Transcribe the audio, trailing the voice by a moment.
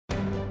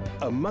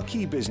A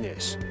Mucky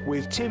Business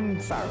with Tim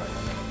Farron.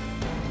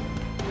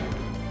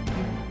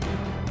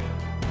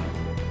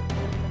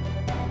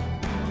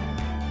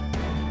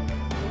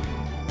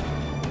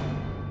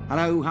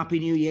 Hello, Happy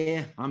New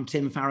Year. I'm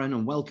Tim Farron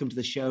and welcome to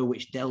the show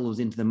which delves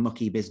into the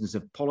mucky business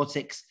of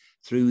politics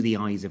through the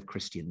eyes of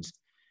Christians.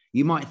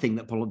 You might think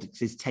that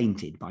politics is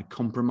tainted by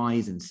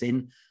compromise and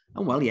sin.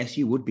 And well, yes,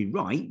 you would be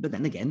right. But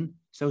then again,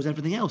 so is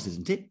everything else,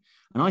 isn't it?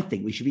 And I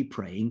think we should be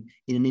praying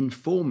in an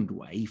informed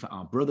way for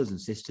our brothers and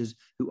sisters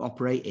who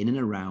operate in and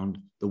around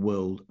the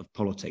world of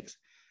politics.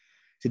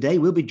 Today,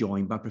 we'll be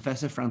joined by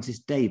Professor Francis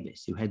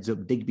Davis, who heads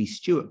up Digby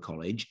Stuart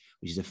College,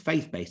 which is a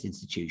faith-based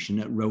institution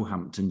at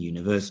Roehampton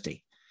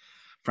University.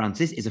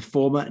 Francis is a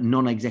former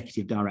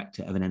non-executive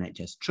director of an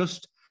NHS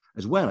trust,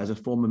 as well as a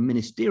former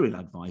ministerial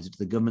advisor to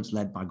the governments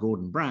led by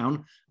Gordon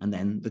Brown and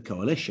then the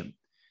coalition.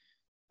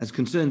 As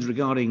concerns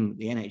regarding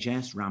the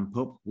NHS ramp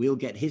up, we'll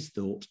get his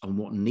thoughts on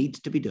what needs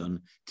to be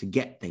done to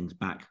get things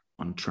back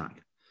on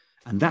track.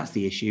 And that's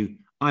the issue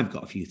I've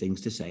got a few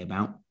things to say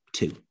about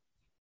too.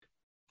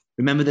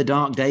 Remember the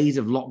dark days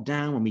of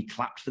lockdown when we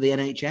clapped for the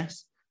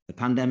NHS? The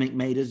pandemic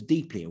made us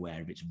deeply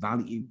aware of its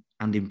value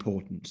and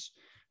importance.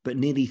 But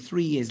nearly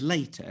 3 years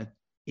later,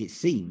 it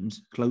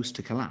seems close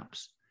to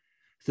collapse.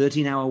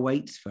 13-hour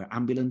waits for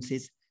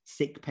ambulances,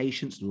 sick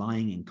patients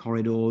lying in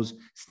corridors,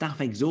 staff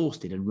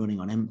exhausted and running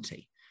on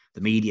empty. The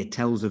media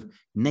tells of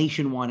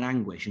nationwide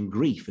anguish and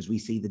grief as we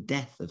see the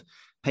death of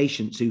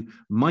patients who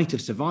might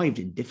have survived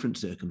in different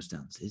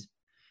circumstances.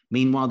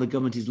 Meanwhile, the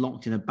government is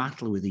locked in a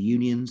battle with the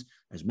unions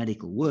as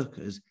medical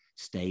workers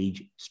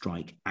stage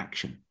strike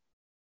action.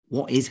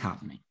 What is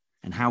happening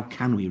and how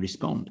can we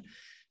respond?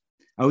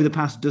 Over the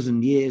past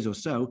dozen years or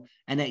so,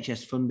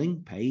 NHS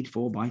funding, paid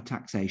for by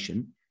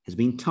taxation, has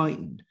been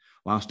tightened.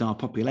 Whilst our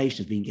population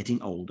has been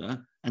getting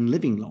older and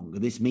living longer,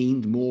 this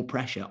means more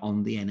pressure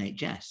on the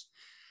NHS.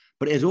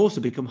 But it has also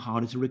become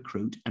harder to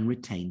recruit and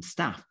retain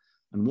staff,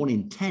 and 1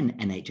 in 10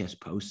 NHS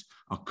posts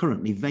are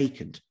currently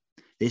vacant.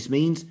 This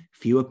means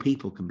fewer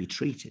people can be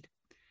treated.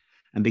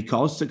 And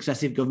because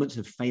successive governments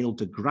have failed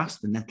to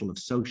grasp the nettle of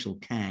social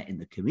care in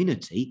the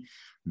community,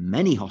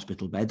 many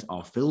hospital beds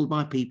are filled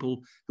by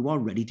people who are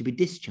ready to be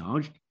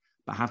discharged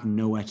but have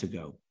nowhere to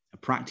go, a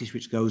practice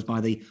which goes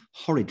by the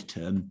horrid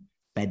term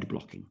bed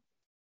blocking.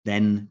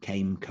 Then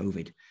came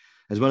COVID.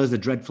 As well as the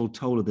dreadful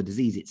toll of the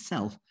disease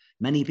itself,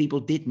 many people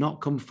did not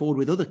come forward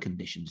with other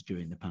conditions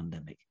during the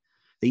pandemic.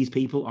 These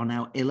people are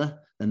now iller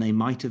than they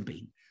might have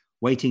been.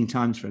 Waiting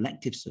times for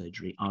elective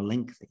surgery are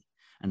lengthy,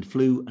 and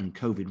flu and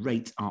COVID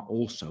rates are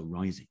also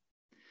rising.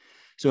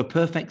 So a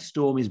perfect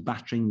storm is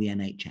battering the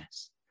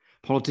NHS.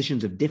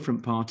 Politicians of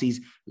different parties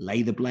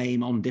lay the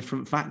blame on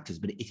different factors,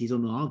 but it is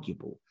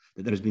unarguable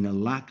that there has been a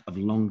lack of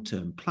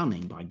long-term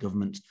planning by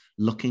governments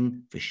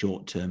looking for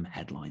short-term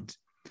headlines.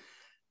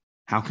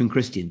 How can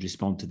Christians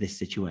respond to this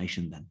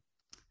situation then?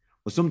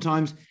 Well,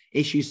 sometimes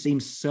issues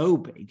seem so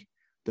big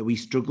that we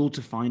struggle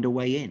to find a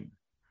way in.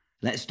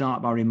 Let's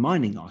start by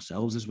reminding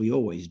ourselves, as we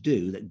always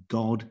do, that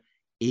God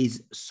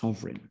is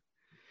sovereign.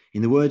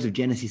 In the words of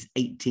Genesis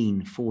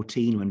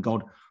 18:14, when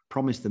God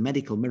promised the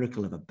medical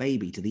miracle of a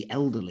baby to the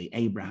elderly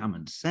Abraham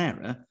and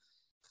Sarah,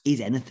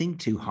 is anything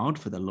too hard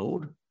for the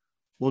Lord?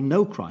 Well,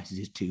 no crisis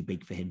is too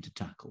big for him to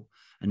tackle,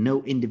 and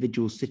no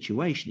individual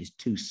situation is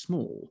too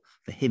small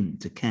for him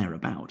to care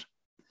about.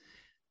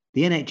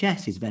 The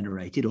NHS is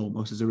venerated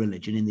almost as a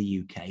religion in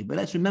the UK, but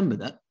let's remember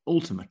that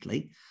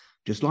ultimately,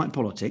 just like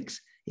politics,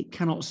 it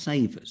cannot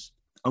save us.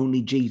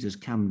 Only Jesus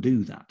can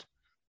do that.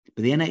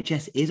 But the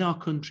NHS is our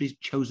country's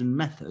chosen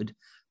method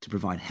to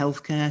provide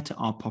healthcare to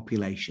our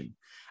population,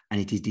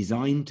 and it is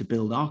designed to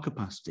build our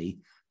capacity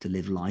to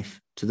live life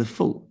to the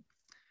full.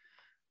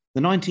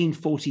 The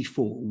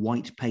 1944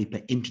 white paper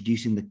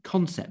introducing the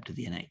concept of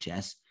the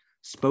NHS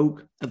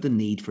spoke of the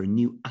need for a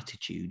new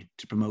attitude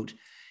to promote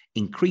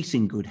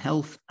increasing good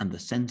health and the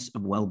sense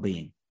of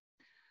well-being.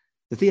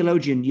 The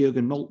theologian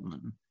Jürgen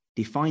Moltmann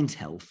defines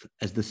health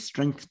as the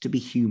strength to be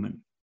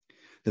human.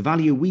 The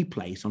value we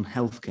place on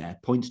healthcare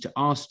points to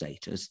our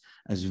status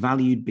as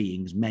valued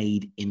beings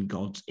made in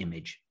God's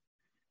image.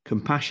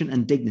 Compassion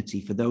and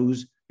dignity for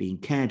those being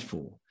cared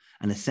for,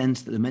 and a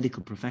sense that the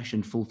medical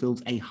profession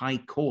fulfills a high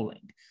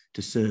calling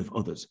to serve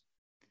others.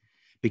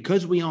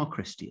 Because we are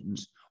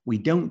Christians, we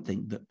don't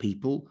think that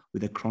people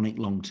with a chronic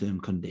long-term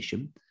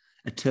condition,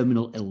 a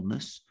terminal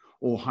illness,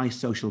 or high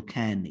social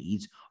care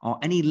needs are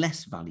any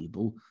less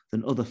valuable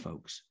than other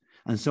folks.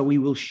 And so we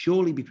will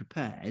surely be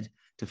prepared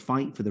to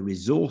fight for the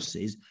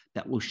resources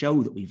that will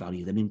show that we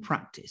value them in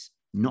practice,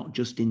 not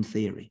just in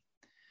theory.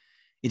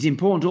 It's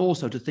important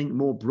also to think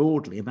more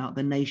broadly about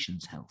the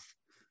nation's health.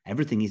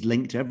 Everything is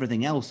linked to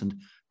everything else,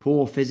 and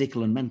poor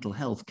physical and mental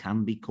health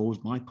can be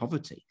caused by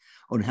poverty,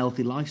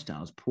 unhealthy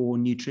lifestyles, poor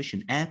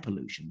nutrition, air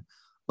pollution,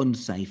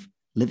 unsafe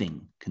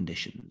living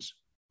conditions,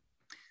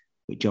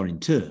 which are in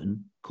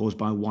turn caused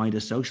by wider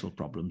social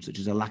problems such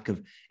as a lack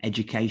of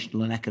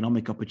educational and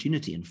economic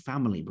opportunity and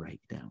family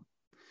breakdown.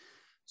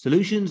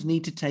 Solutions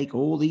need to take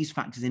all these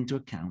factors into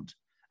account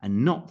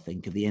and not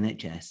think of the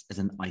NHS as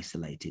an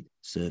isolated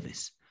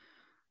service.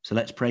 So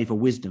let's pray for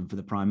wisdom for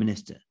the Prime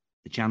Minister,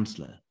 the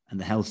Chancellor and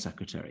the Health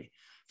Secretary,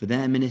 for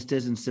their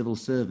ministers and civil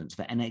servants,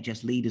 for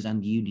NHS leaders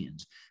and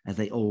unions, as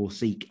they all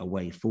seek a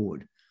way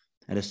forward.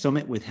 At a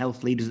summit with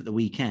health leaders at the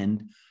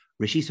weekend,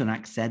 Rishi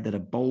Sunak said that a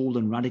bold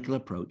and radical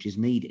approach is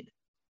needed.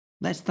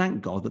 Let's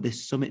thank God that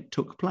this summit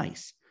took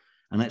place,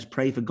 and let's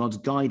pray for God's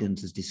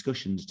guidance as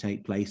discussions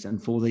take place,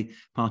 and for the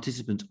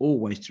participants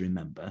always to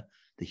remember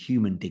the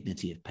human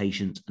dignity of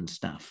patients and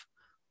staff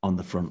on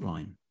the front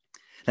line.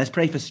 Let's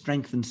pray for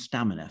strength and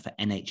stamina for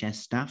NHS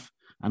staff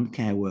and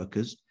care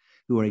workers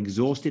who are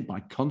exhausted by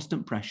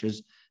constant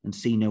pressures and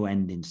see no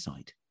end in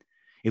sight.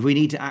 If we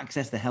need to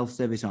access the health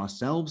service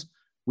ourselves,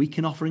 we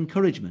can offer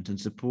encouragement and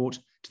support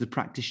to the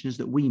practitioners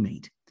that we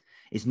meet.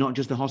 It's not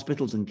just the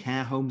hospitals and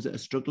care homes that are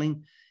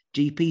struggling.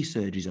 GP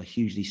surgeries are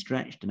hugely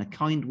stretched, and a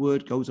kind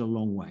word goes a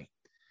long way.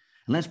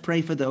 And let's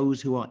pray for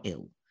those who are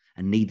ill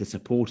and need the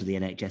support of the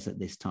NHS at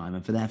this time,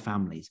 and for their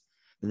families,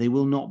 that they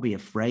will not be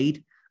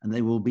afraid and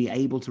they will be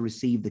able to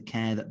receive the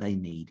care that they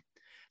need.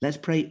 Let's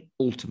pray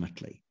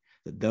ultimately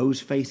that those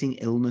facing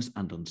illness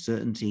and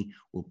uncertainty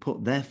will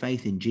put their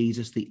faith in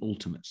Jesus, the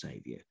ultimate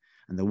Saviour,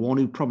 and the one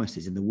who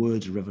promises in the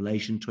words of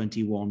Revelation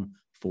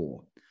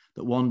 21:4,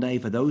 that one day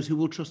for those who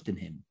will trust in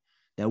him,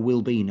 there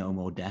will be no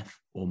more death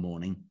or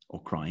mourning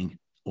or crying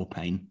or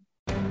pain.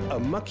 A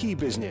Mucky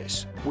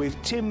Business with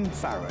Tim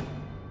Farron.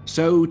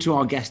 So to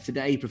our guest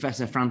today,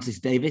 Professor Francis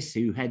Davis,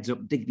 who heads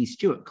up Digby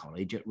Stewart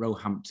College at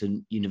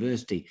Roehampton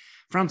University.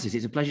 Francis,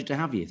 it's a pleasure to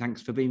have you.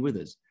 Thanks for being with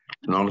us.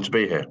 It's an honour to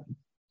be here.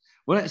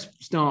 Well, let's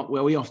start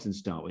where we often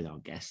start with our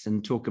guests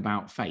and talk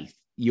about faith,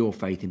 your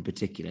faith in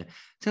particular.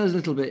 Tell us a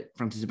little bit,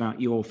 Francis,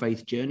 about your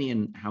faith journey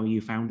and how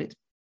you found it.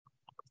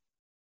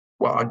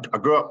 Well, I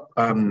grew up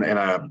in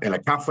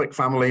a Catholic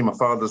family. My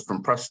father's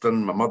from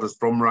Preston, my mother's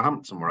from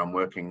Roehampton, where I'm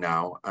working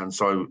now, and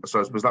so I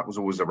suppose that was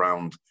always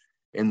around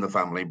in the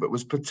family, but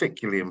was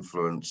particularly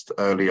influenced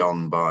early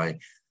on by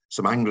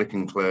some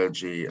Anglican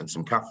clergy and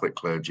some Catholic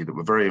clergy that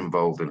were very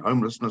involved in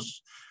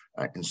homelessness,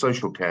 in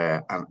social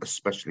care, and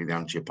especially the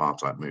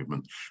anti-apartheid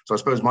movement. So I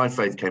suppose my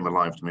faith came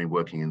alive to me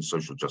working in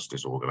social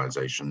justice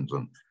organisations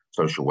and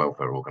social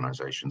welfare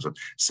organisations, and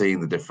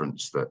seeing the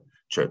difference that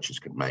churches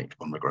could make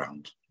on the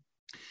ground.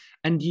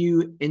 And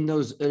you, in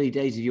those early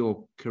days of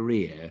your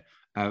career,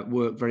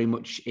 worked very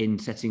much in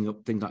setting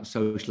up things like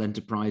social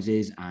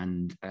enterprises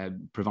and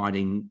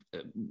providing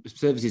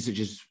services such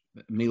as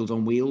Meals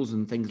on Wheels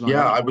and things like that.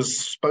 Yeah, I was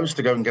supposed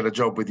to go and get a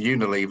job with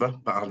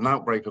Unilever, but I had an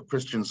outbreak of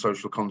Christian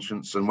social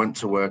conscience and went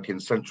to work in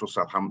central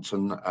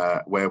Southampton,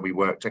 where we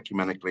worked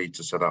ecumenically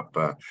to set up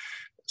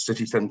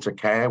city centre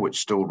care, which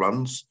still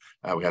runs.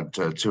 We had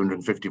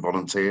 250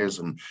 volunteers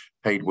and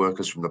paid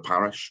workers from the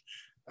parish,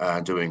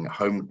 doing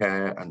home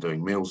care and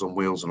doing Meals on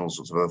Wheels and all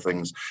sorts of other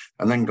things,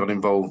 and then got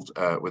involved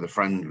with a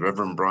friend,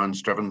 Reverend Brian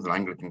Strevens, an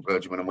Anglican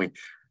clergyman, and we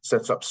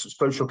set up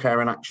Social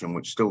Care in Action,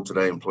 which still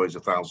today employs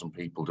 1,000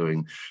 people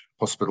doing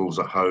hospitals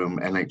at home,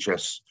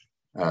 NHS,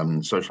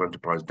 social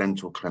enterprise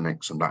dental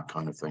clinics and that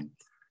kind of thing.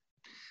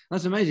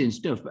 That's amazing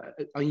stuff.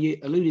 But you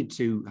alluded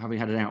to having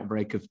had an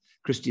outbreak of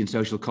Christian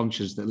social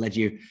conscience that led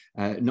you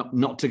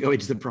not to go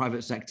into the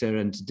private sector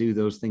and to do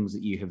those things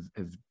that you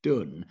have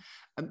done.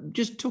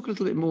 Just talk a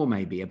little bit more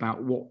maybe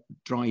about what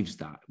drives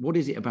that. What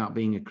is it about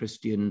being a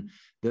Christian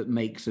that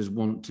makes us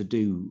want to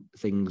do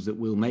things that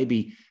will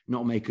maybe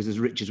not make us as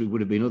rich as we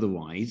would have been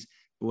otherwise,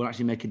 but will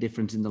actually make a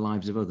difference in the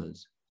lives of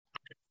others?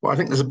 Well, I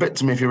think there's a bit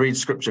to me, if you read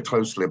scripture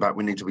closely, about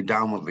we need to be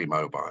downwardly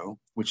mobile,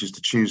 which is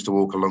to choose to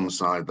walk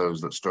alongside those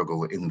that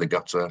struggle in the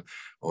gutter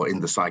or in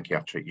the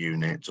psychiatric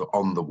unit or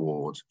on the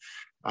ward.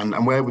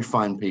 And where we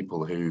find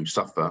people who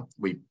suffer,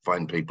 we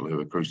find people who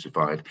are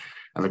crucified.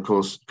 And of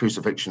course,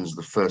 crucifixion is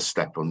the first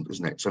step,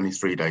 isn't it? It's only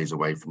 3 days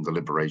away from the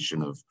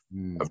liberation of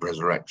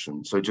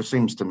resurrection. So it just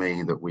seems to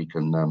me that we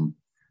can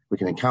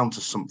encounter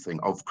something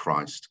of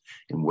Christ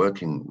in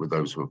working with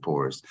those who are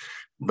poorest,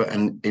 but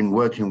in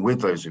working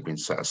with those who've been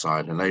set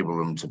aside, enable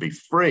them to be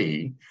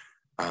free.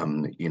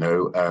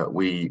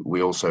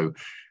 We also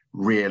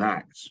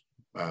reenact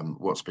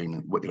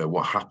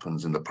what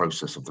happens in the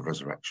process of the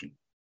resurrection.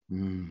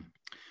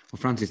 Well,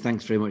 Francis,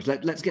 thanks very much.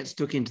 Let's get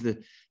stuck into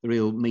the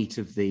real meat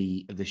of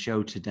the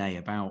show today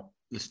about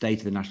the state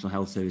of the National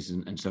Health Service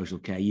and social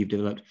care. You've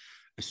developed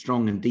a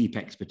strong and deep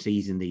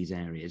expertise in these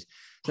areas.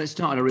 So let's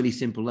start at a really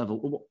simple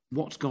level.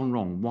 What's gone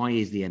wrong? Why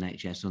is the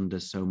NHS under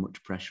so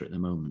much pressure at the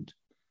moment?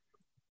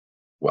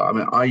 Well, I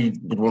mean, I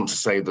would want to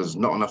say there's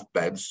not enough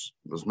beds,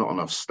 there's not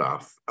enough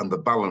staff, and the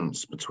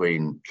balance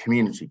between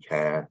community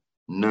care,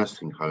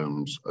 nursing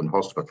homes and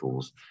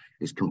hospitals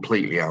is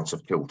completely out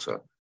of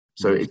kilter.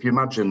 So if you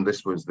imagine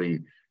this was the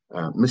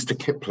Mr.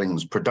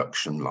 Kipling's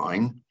production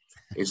line,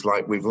 it's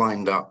like we've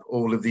lined up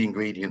all of the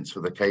ingredients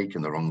for the cake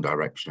in the wrong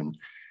direction,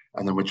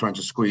 and then we're trying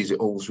to squeeze it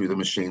all through the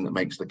machine that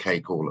makes the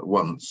cake all at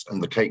once,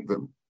 and the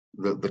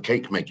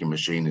cake making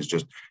machine is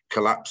just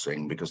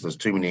collapsing because there's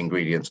too many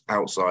ingredients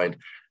outside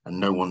and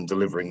no one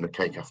delivering the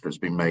cake after it's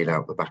been made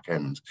out the back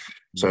end.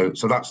 So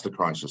that's the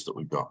crisis that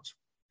we've got.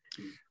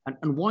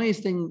 And why are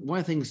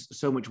things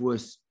so much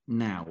worse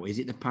now? Is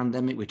it the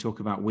pandemic? We talk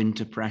about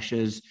winter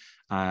pressures.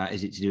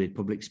 Is it to do with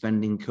public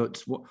spending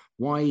cuts?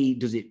 Why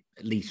does it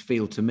at least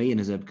feel to me,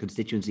 and as a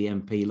constituency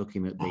MP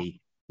looking at the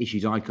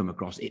issues I come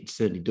across, it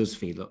certainly does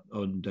feel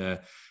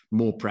under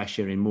more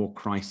pressure in more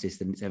crisis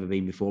than it's ever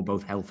been before,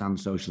 both health and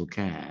social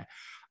care.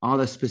 Are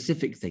there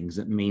specific things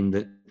that mean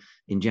that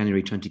in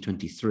January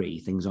 2023,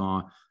 things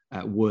are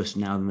worse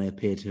now than they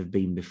appear to have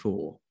been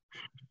before?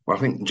 Well, I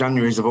think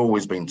Januaries have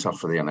always been tough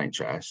for the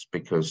NHS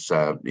because,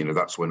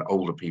 that's when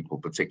older people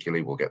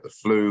particularly will get the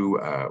flu,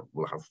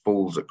 will have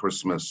falls at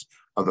Christmas,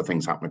 other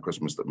things happen at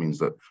Christmas that means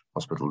that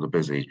hospitals are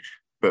busy.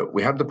 But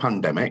we had the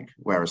pandemic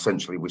where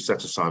essentially we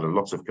set aside a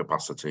lot of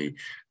capacity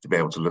to be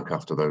able to look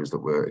after those that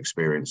were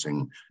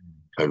experiencing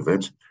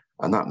COVID.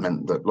 And that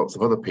meant that lots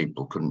of other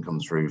people couldn't come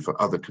through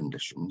for other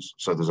conditions.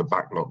 So there's a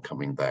backlog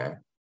coming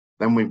there.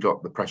 Then we've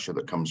got the pressure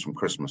that comes from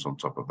Christmas on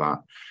top of that.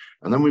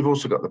 And then we've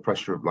also got the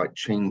pressure of like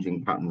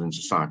changing patterns in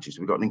society.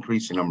 So we've got an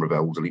increasing number of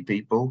elderly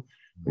people.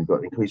 We've got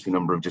an increasing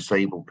number of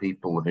disabled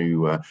people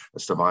who are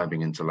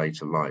surviving into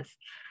later life.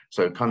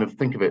 So kind of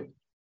think of it,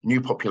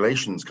 new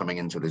populations coming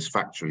into this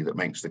factory that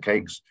makes the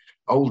cakes,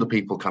 older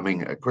people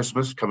coming at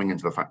Christmas, coming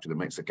into the factory that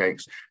makes the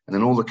cakes, and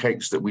then all the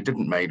cakes that we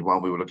didn't make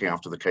while we were looking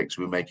after the cakes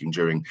we were making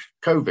during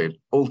COVID,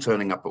 all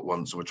turning up at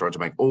once, and we're trying to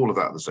make all of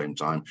that at the same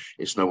time.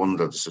 It's no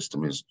wonder the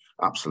system is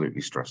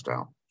absolutely stressed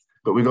out.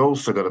 But we've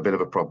also got a bit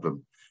of a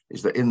problem,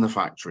 is that in the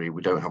factory,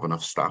 we don't have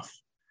enough staff.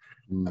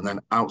 And then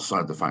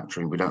outside the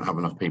factory, we don't have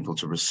enough people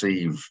to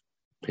receive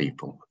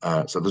people.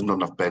 So there's not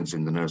enough beds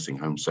in the nursing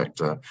home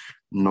sector,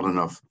 not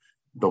enough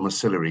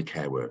domiciliary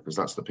care workers.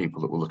 That's the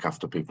people that will look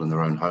after people in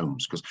their own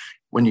homes. Because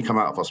when you come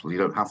out of hospital, you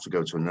don't have to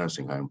go to a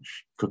nursing home.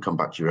 You could come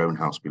back to your own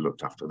house, be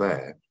looked after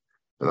there.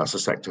 But that's a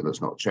sector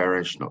that's not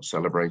cherished, not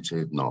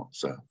celebrated, and not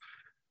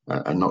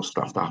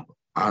staffed up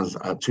as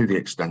to the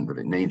extent that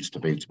it needs to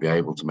be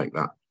able to make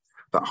that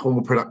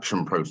whole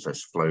production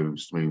process flow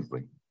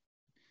smoothly.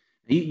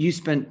 You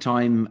spent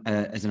time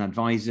as an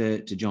advisor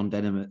to John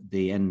Denham at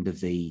the end of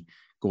the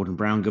Gordon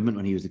Brown government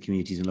when he was the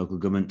Communities and Local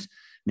Government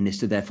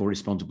Minister, therefore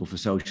responsible for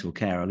social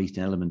care, or at least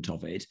an element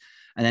of it.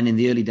 And then in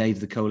the early days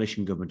of the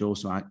coalition government,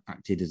 also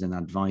acted as an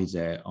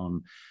advisor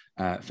on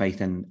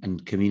faith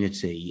and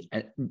community.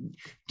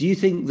 Do you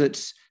think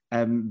that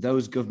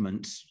those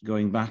governments,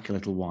 going back a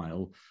little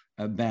while,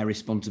 bear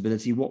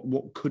responsibility?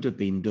 What could have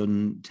been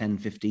done 10,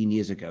 15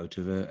 years ago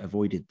to have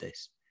avoided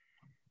this?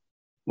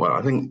 Well,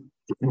 I think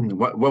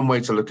one way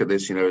to look at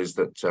this, is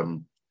that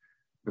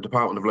the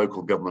Department of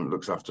Local Government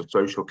looks after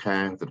social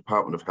care, the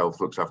Department of Health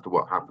looks after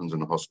what happens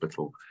in the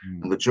hospital.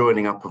 And the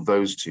joining up of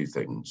those two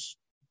things,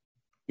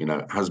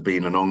 has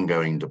been an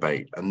ongoing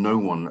debate, and no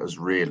one has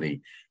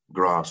really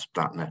grasped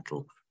that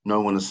nettle. No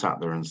one has sat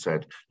there and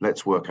said,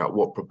 let's work out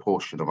what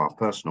proportion of our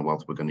personal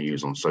wealth we're going to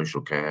use on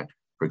social care,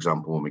 for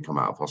example, when we come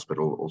out of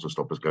hospital, or to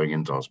stop us going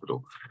into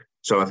hospital.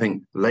 So I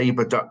think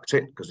Labour ducked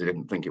it because they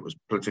didn't think it was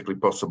politically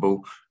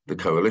possible. The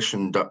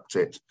coalition ducked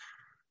it.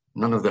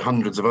 None of the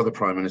hundreds of other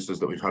prime ministers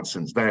that we've had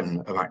since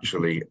then have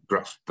actually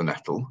grasped the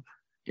nettle.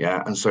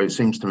 Yeah, and so it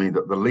seems to me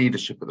that the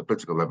leadership at the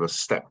political level has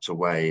stepped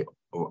away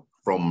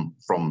from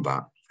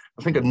that.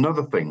 I think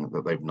another thing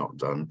that they've not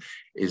done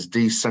is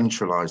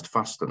decentralised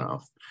fast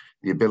enough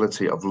the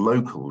ability of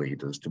local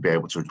leaders to be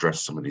able to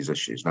address some of these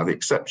issues. Now, the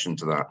exception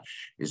to that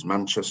is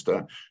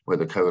Manchester, where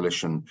the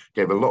coalition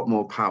gave a lot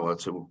more power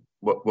to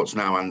what's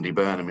now Andy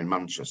Burnham in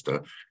Manchester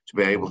to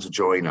be able to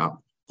join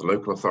up the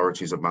local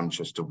authorities of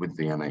Manchester with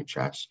the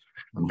NHS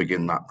and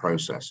begin that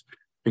process.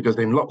 Because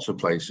in lots of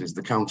places,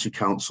 the county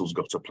council's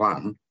got a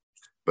plan,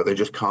 but they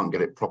just can't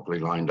get it properly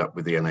lined up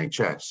with the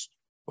NHS.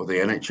 Or the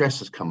NHS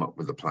has come up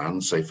with a plan,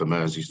 say for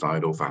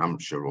Merseyside or for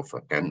Hampshire or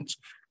for Kent,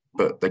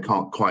 but they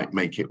can't quite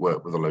make it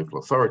work with the local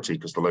authority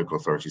because the local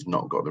authority's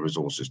not got the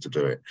resources to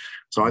do it.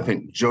 So I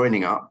think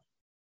joining up,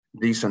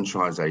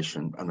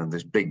 decentralisation, and then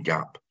this big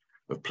gap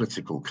of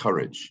political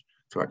courage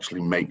to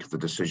actually make the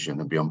decision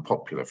and be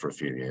unpopular for a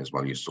few years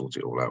while you sort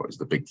it all out is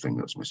the big thing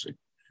that's missing.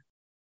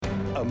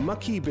 A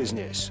Mucky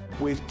Business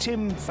with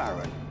Tim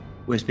Farron.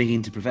 We're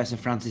speaking to Professor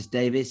Francis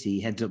Davis. He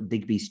heads up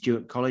Digby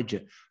Stuart College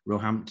at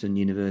Roehampton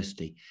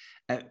University.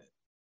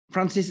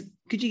 Francis,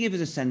 could you give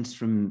us a sense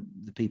from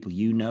the people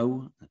you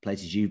know, the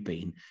places you've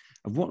been,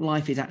 of what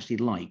life is actually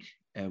like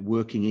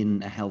working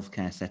in a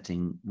healthcare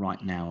setting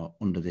right now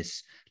under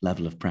this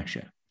level of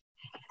pressure?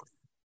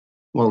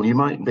 Well, you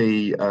might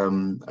be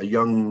a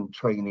young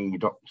trainee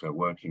doctor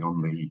working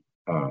on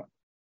the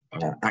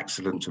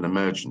accident and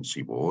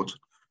emergency ward,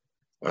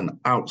 and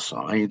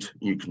outside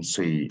you can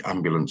see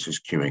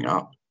ambulances queuing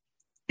up.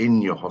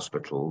 In your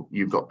hospital,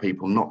 you've got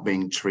people not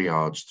being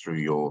triaged through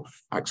your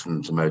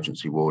accident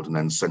emergency ward and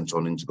then sent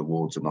on into the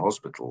wards in the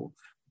hospital,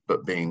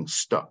 but being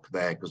stuck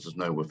there because there's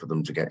nowhere for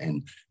them to get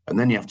in. And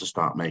then you have to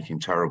start making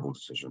terrible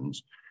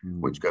decisions,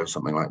 which go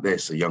something like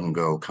this. A young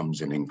girl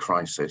comes in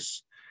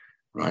crisis,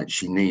 right?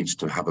 She needs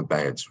to have a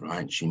bed,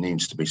 right? She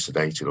needs to be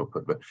sedated or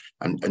put,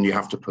 and you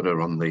have to put her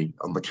on the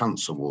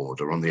cancer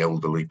ward or on the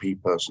elderly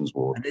person's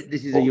ward. And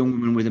this is a young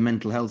woman with a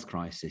mental health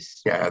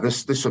crisis. Yeah,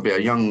 this would be a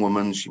young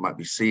woman. She might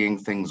be seeing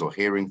things or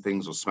hearing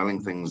things or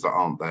smelling things that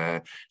aren't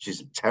there.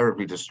 She's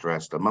terribly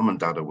distressed. Her mum and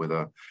dad are with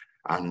her.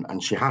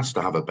 and she has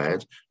to have a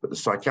bed, but the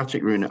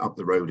psychiatric unit up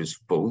the road is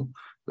full.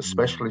 The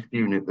specialist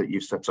unit that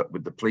you've set up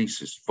with the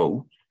police is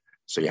full.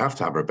 So you have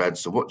to have her a bed.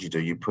 So what do?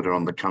 You put her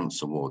on the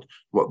cancer ward.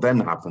 What then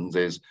happens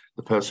is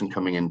the person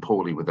coming in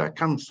poorly with their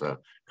cancer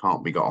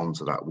can't be got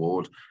onto that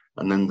ward.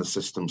 And then the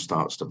system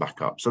starts to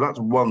back up. So that's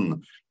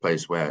one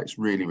place where it's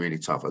really, really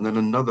tough. And then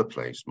another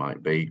place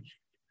might be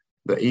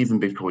that even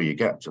before you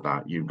get to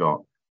that, you've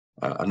got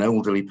an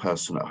elderly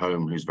person at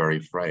home who's very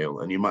frail,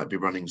 and you might be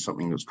running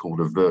something that's called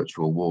a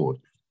virtual ward.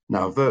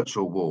 Now, a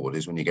virtual ward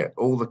is when you get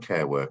all the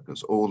care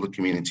workers, all the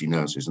community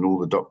nurses, and all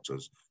the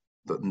doctors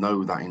that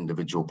know that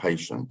individual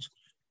patient,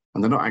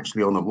 and they're not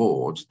actually on a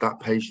ward. That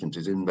patient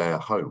is in their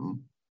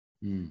home,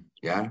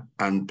 yeah,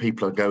 and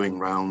people are going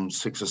round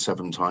 6 or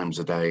 7 times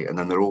a day, and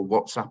then they're all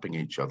WhatsApping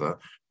each other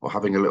or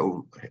having a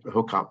little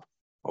hookup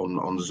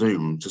on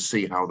Zoom to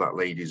see how that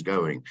lady's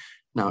going.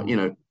 Now,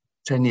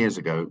 10 years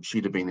ago,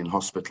 she'd have been in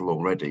hospital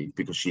already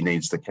because she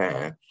needs the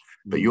care,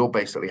 but you're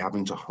basically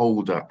having to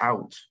hold her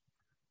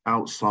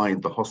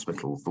outside the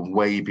hospital for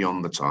way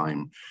beyond the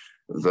time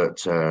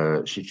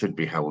that she should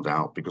be held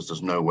out, because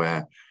there's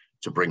nowhere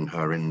to bring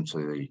her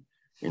into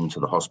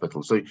the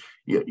hospital. So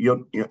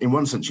you're in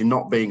one sense, you're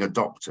not being a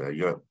doctor.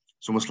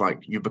 It's almost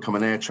like you become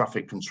an air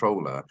traffic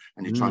controller,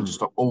 and you're trying to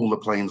stop all the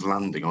planes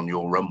landing on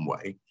your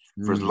runway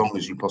for as long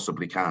as you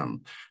possibly can.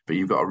 But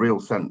you've got a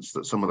real sense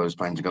that some of those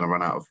planes are going to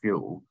run out of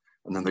fuel,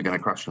 and then they're going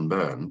to crash and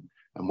burn.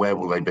 And where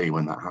will they be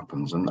when that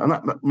happens? And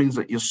that means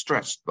that you're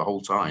stressed the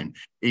whole time,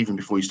 even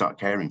before you start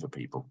caring for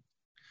people.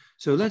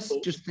 So let's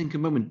just think a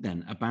moment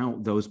then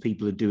about those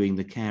people who are doing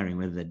the caring,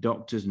 whether they're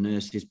doctors,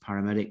 nurses,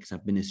 paramedics,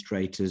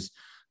 administrators,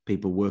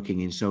 people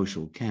working in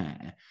social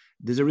care.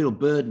 There's a real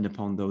burden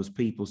upon those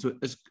people. So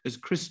as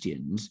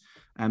Christians,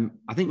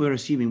 I think we're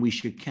assuming we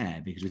should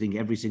care, because we think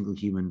every single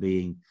human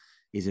being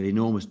is of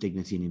enormous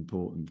dignity and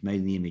importance, made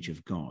in the image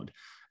of God.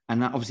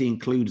 And that obviously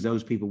includes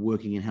those people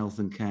working in health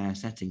and care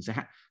settings. So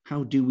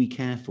how do we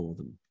care for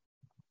them?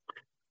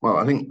 Well,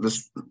 I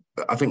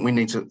think we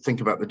need to think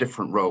about the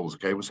different roles.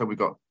 Okay, so we've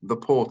got the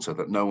porter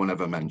that no one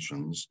ever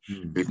mentions,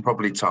 who's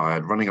probably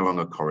tired, running along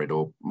a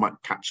corridor, might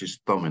catch his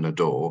thumb in a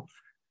door,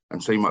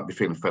 and so he might be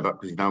feeling fed up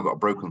because he's now got a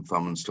broken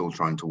thumb and still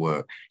trying to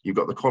work. You've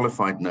got the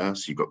qualified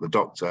nurse, you've got the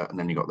doctor, and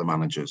then you've got the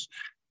managers.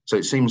 So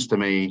it seems to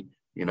me,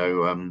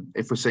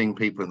 if we're seeing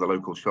people in the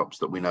local shops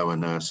that we know are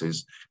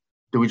nurses,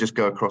 do we just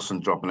go across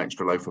and drop an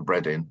extra loaf of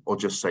bread in, or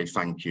just say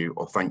thank you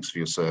or thanks for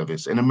your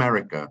service? In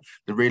America,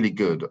 they're really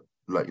good,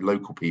 like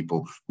local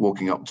people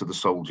walking up to the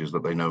soldiers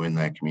that they know in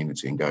their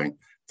community and going,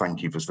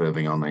 thank you for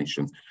serving our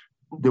nation.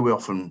 Do we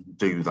often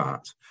do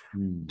that?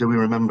 Do we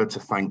remember to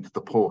thank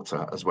the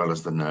porter as well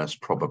as the nurse?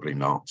 Probably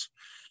not.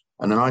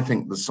 And then I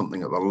think there's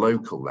something at the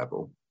local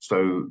level.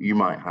 So you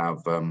might have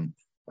a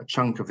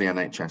chunk of the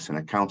NHS in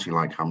a county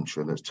like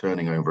Hampshire that's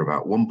turning over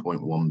about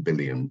 1.1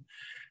 billion.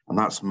 And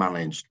that's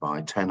managed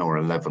by 10 or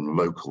 11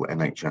 local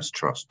NHS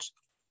trusts.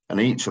 And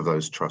each of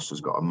those trusts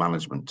has got a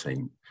management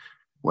team,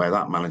 where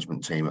that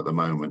management team at the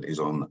moment is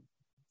on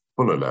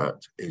full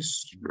alert, is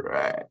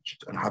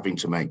stretched and having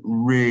to make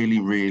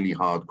really, really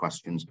hard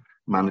questions,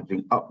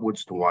 managing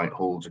upwards to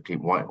Whitehall to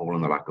keep Whitehall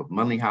and the lack of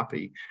money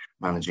happy,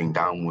 managing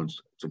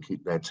downwards to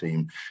keep their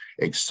team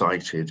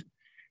excited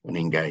and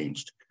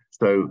engaged.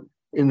 So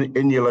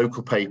in your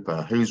local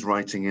paper, who's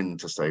writing in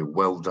to say,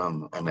 well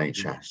done,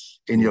 NHS?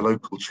 In your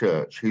local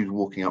church, who's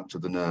walking up to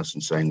the nurse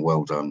and saying,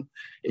 well done?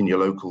 In your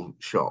local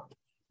shop,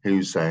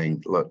 who's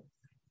saying, look,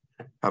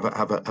 have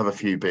a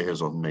few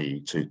beers on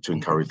me to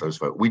encourage those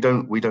folks? We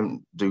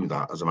don't do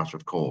that as a matter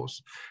of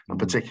course. And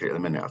particularly at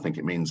the minute, I think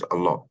it means a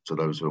lot to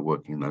those who are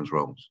working in those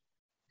roles.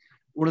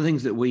 One of the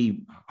things that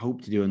we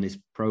hope to do in this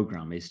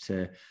programme is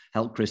to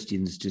help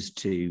Christians just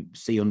to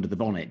see under the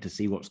bonnet, to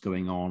see what's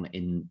going on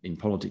in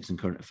politics and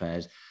current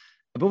affairs,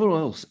 above all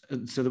else,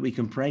 so that we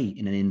can pray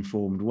in an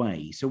informed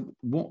way. So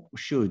what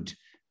should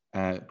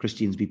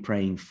Christians be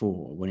praying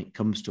for when it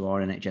comes to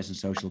our NHS and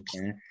social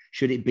care?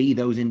 Should it be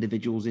those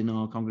individuals in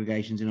our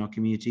congregations, in our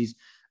communities?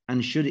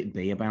 And should it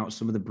be about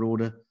some of the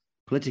broader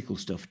political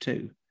stuff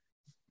too?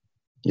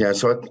 Yeah,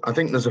 so I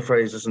think there's a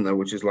phrase, isn't there,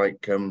 which is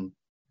like,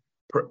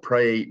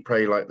 pray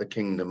like the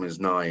kingdom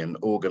is nigh, and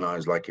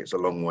organize like it's a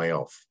long way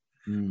off.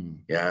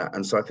 Yeah,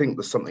 and so I think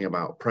there's something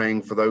about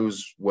praying for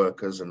those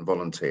workers and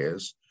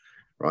volunteers,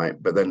 right?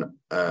 But then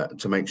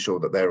to make sure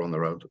that they're on the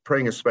road,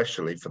 praying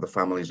especially for the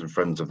families and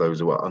friends of those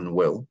who are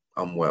unwell.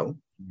 I mean,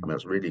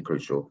 that's really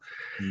crucial.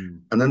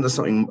 And then there's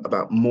something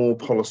about more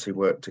policy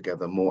work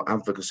together, more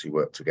advocacy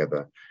work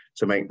together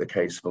to make the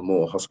case for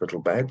more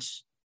hospital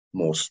beds,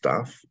 more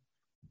staff,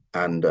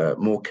 and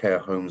more care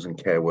homes and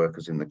care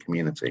workers in the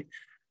community.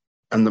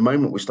 And the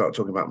moment we start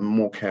talking about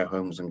more care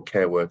homes and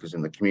care workers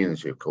in the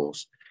community, of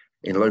course,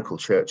 in local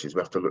churches,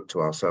 we have to look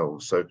to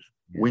ourselves. So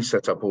we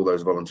set up all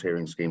those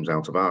volunteering schemes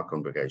out of our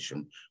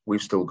congregation.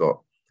 We've still got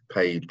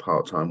paid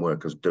part-time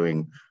workers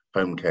doing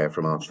home care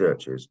from our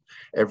churches.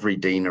 Every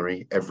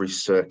deanery, every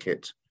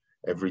circuit,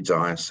 every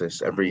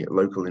diocese, every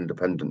local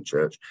independent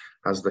church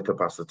has the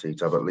capacity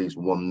to have at least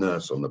one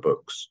nurse on the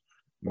books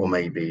or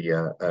maybe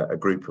a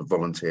group of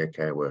volunteer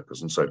care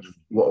workers. And so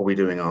what are we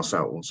doing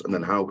ourselves? And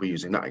then how are we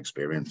using that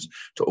experience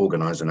to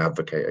organise and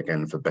advocate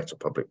again for better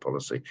public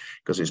policy?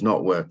 Because it's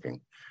not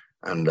working.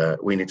 And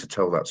we need to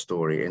tell that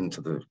story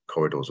into the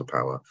corridors of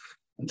power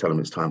and tell them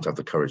it's time to have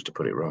the courage to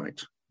put it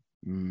right.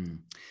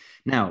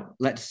 Now,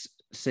 let's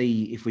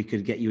see if we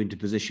could get you into a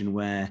position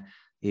where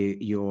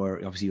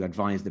you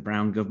advise the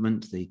Brown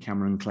government, the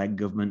Cameron-Clegg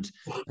government.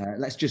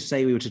 Let's just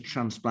say we were to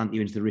transplant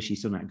you into the Rishi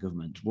Sunak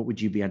government. What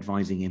would you be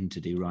advising him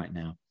to do right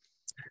now?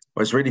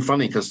 Well, it's really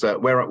funny because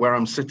where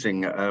I'm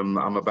sitting,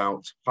 I'm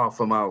about half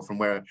a mile from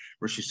where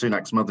Rishi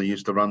Sunak's mother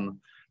used to run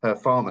her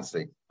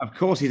pharmacy. Of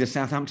course, he's a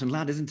Southampton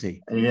lad, isn't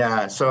he?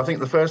 Yeah, so I think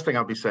the first thing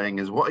I'll be saying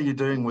is, what are you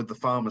doing with the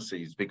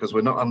pharmacies? Because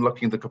we're not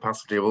unlocking the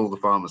capacity of all the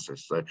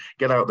pharmacists. So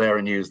get out there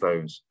and use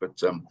those. But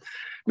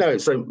no,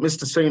 so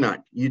Mr.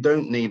 Sunak, you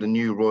don't need a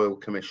new royal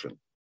commission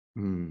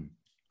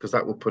because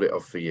that will put it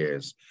off for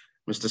years.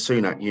 Mr.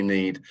 Sunak, you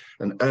need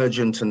an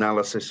urgent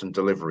analysis and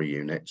delivery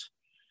unit,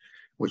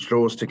 which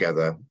draws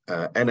together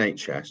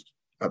NHS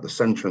at the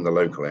centre and the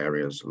local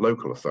areas,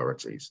 local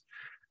authorities,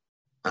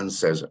 and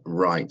says,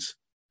 right,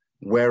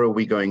 where are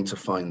we going to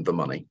find the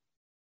money?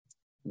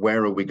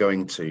 Where are we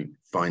going to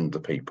find the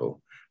people?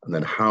 And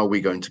then how are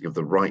we going to give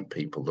the right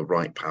people the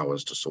right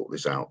powers to sort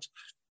this out?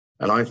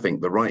 And I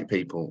think the right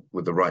people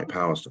with the right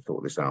powers to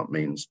sort this out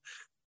means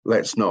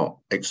let's not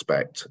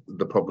expect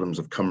the problems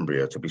of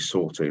Cumbria to be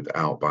sorted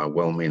out by a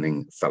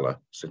well-meaning fella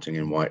sitting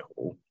in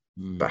Whitehall.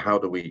 But how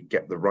do we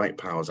get the right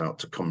powers out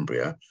to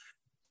Cumbria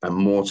and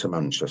more to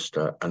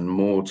Manchester and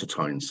more to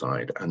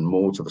Tyneside and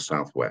more to the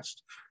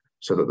southwest,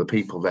 so that the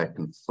people there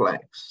can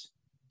flex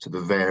to the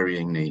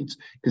varying needs?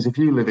 Because if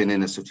you live in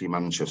inner city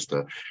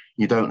Manchester,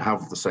 you don't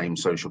have the same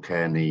social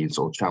care needs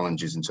or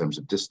challenges in terms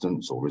of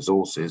distance or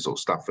resources or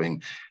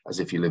staffing as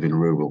if you live in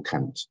rural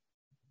Kent.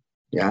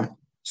 Yeah,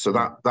 so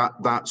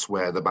that's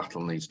where the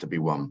battle needs to be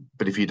won.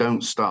 But if you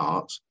don't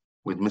start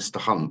with Mr.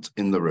 Hunt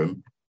in the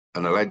room,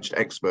 an alleged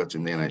expert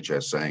in the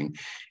NHS, saying,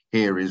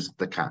 here is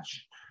the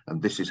cash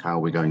and this is how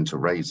we're going to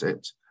raise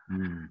it,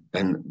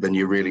 then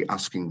you're really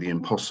asking the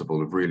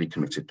impossible of really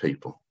committed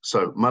people.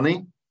 So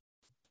money,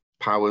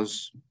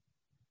 powers,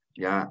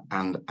 yeah,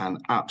 and an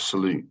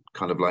absolute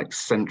kind of like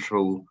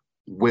central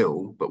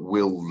will, but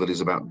will that is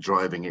about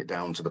driving it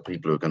down to the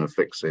people who are going to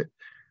fix it,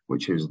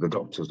 which is the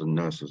doctors and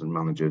nurses and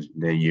managers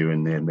near you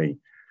and near me.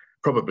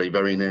 Probably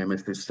very near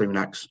Mrs.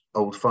 Sunak's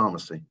old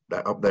pharmacy.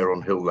 They're up there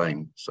on Hill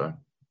Lane. So,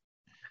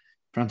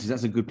 Francis,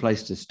 that's a good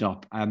place to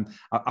stop. I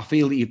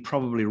feel that you've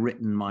probably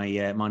written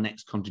my my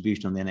next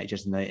contribution on the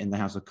NHS in the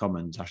House of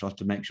Commons. I shall have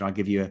to make sure I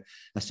give you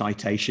a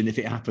citation if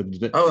it happens.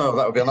 But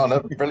that would be an honour.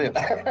 Brilliant.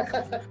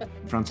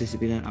 Francis,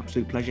 it's been an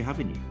absolute pleasure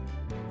having you.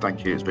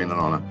 Thank you. It's been an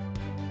honour.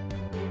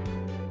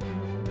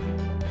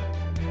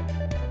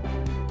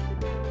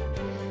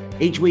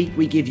 Each week,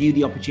 we give you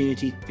the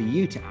opportunity for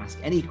you to ask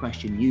any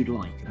question you'd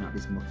like about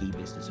this mucky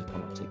business of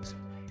politics.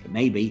 It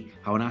may be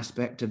how an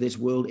aspect of this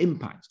world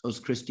impacts us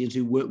Christians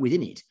who work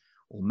within it,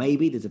 or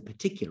maybe there's a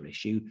particular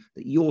issue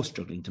that you're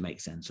struggling to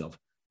make sense of.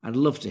 I'd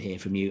love to hear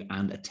from you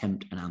and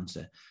attempt an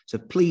answer. So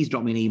please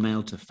drop me an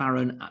email to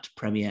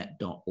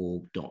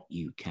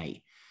farron@premier.org.uk.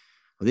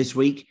 Well, this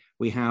week,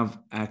 we have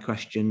a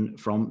question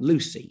from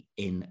Lucy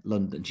in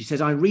London. She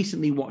says, I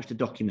recently watched a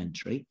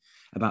documentary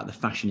about the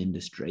fashion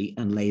industry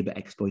and labour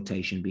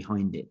exploitation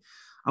behind it.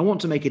 I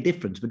want to make a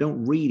difference, but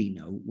don't really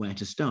know where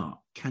to start.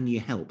 Can you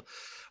help?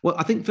 Well,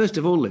 I think, first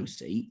of all,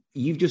 Lucy,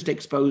 you've just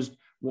exposed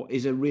what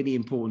is a really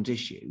important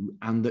issue,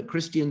 and that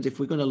Christians, if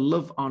we're going to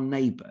love our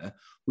neighbour,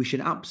 we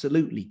should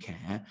absolutely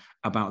care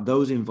about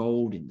those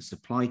involved in the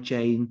supply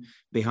chain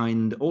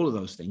behind all of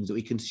those things that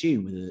we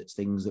consume, whether it's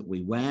things that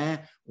we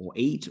wear or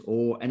eat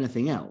or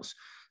anything else.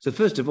 So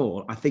first of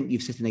all, I think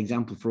you've set an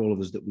example for all of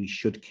us that we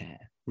should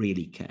care,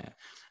 really care,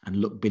 and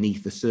look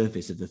beneath the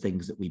surface of the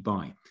things that we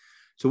buy.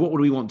 So what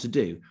would we want to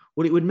do?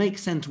 Well, it would make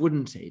sense,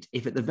 wouldn't it,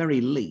 if at the very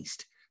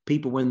least,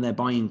 people, when they're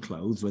buying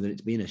clothes, whether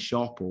it's in a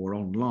shop or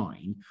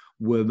online,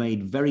 were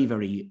made very,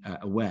 very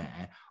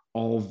aware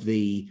of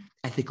the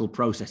ethical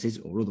processes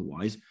or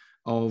otherwise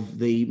of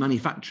the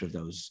manufacture of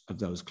those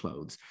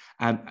clothes,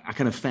 a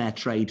kind of fair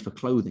trade for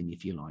clothing,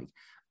 if you like.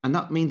 And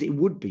that means it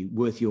would be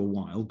worth your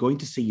while going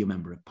to see your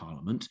member of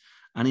parliament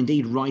and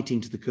indeed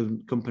writing to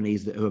the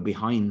companies that are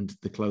behind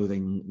the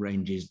clothing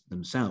ranges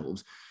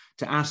themselves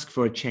to ask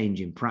for a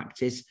change in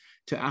practice,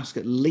 to ask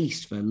at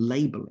least for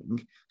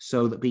labelling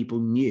so that people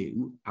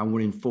knew and were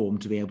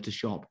informed to be able to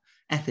shop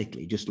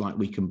ethically. Just like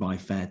we can buy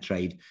fair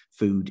trade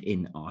food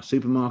in our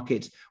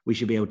supermarkets, we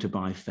should be able to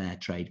buy fair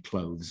trade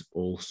clothes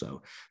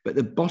also. But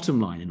the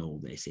bottom line in all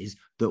this is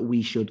that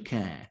we should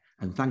care.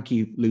 And thank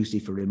you, Lucy,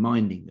 for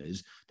reminding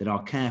us that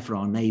our care for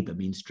our neighbour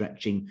means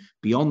stretching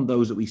beyond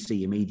those that we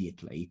see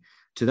immediately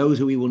to those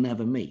who we will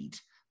never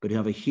meet, but who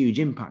have a huge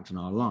impact on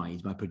our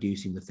lives by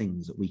producing the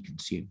things that we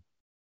consume.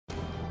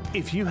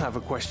 If you have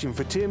a question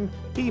for Tim,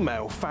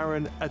 email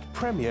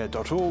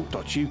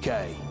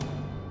farron@premier.org.uk.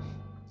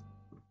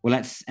 Well,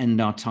 let's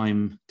end our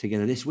time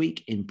together this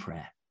week in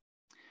prayer.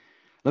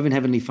 Loving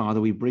Heavenly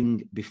Father, we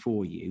bring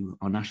before you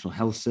our National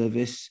Health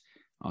Service,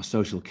 our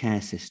social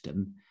care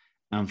system,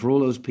 and for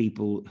all those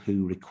people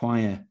who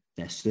require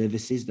their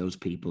services, those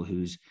people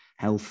whose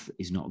health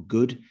is not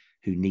good,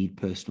 who need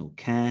personal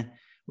care,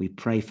 we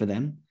pray for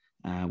them.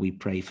 We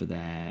pray for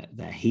their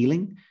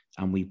healing,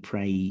 and we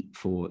pray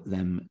for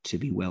them to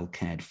be well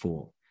cared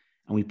for.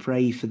 And we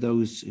pray for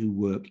those who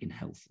work in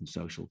health and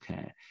social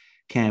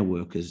care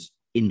workers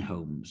in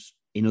homes,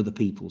 in other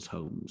people's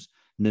homes,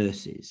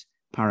 nurses,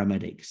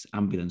 paramedics,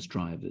 ambulance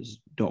drivers,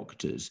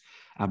 doctors,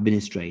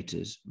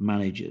 administrators,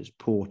 managers,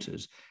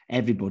 porters,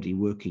 everybody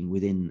working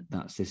within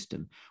that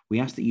system. We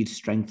ask that you'd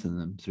strengthen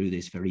them through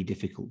this very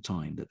difficult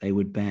time, that they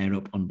would bear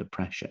up under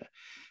pressure,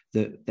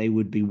 that they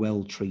would be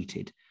well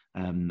treated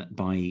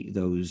by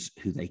those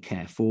who they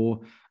care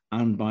for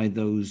and by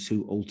those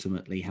who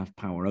ultimately have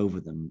power over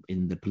them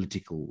in the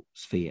political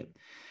sphere.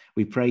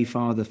 We pray,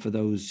 Father, for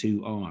those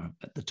who are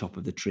at the top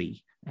of the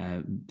tree,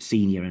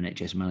 senior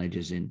NHS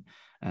managers in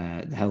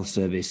the health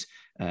service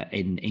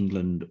in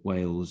England,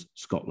 Wales,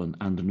 Scotland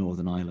and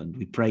Northern Ireland.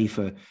 We pray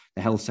for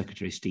the Health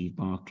Secretary, Steve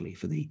Barclay,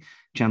 for the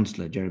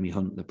Chancellor, Jeremy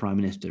Hunt, the Prime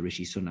Minister,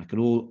 Rishi Sunak, and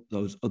all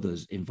those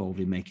others involved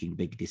in making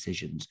big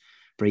decisions.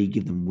 Pray you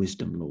give them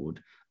wisdom,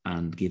 Lord,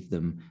 and give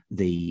them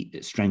the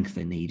strength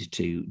they need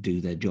to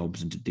do their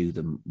jobs and to do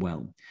them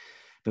well.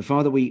 But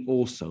Father, we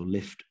also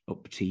lift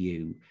up to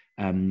you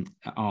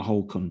our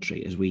whole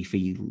country as we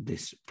feel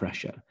this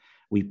pressure.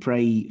 We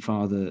pray,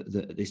 Father,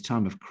 that at this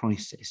time of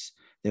crisis,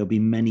 there'll be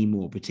many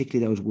more,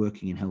 particularly those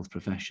working in health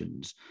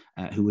professions,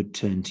 who would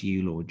turn to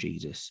you, Lord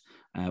Jesus,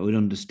 would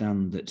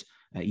understand that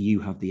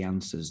you have the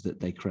answers that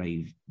they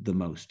crave the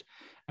most.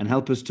 And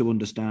help us to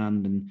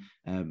understand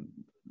and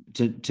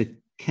to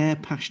care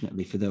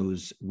passionately for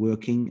those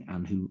working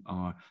and who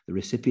are the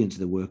recipients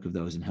of the work of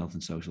those in health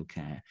and social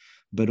care,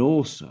 but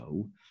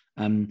also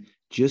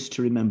just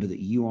to remember that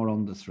you are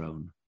on the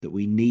throne, that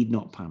we need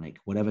not panic.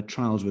 Whatever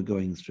trials we're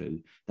going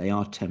through, they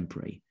are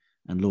temporary.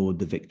 And Lord,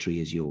 the victory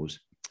is yours.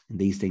 And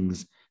these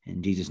things,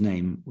 in Jesus'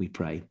 name, we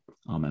pray.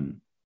 Amen.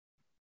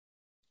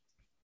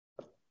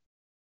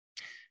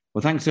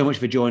 Well, thanks so much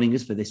for joining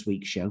us for this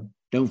week's show.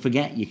 Don't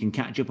forget, you can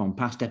catch up on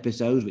past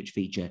episodes which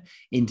feature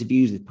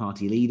interviews with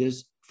party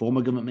leaders,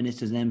 former government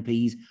ministers and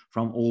MPs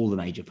from all the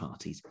major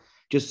parties.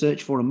 Just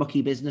search for A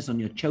Mucky Business on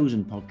your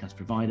chosen podcast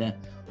provider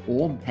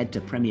or head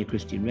to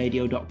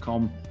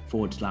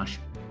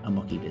premierchristianradio.com/A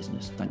Mucky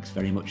Business. Thanks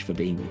very much for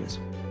being with us.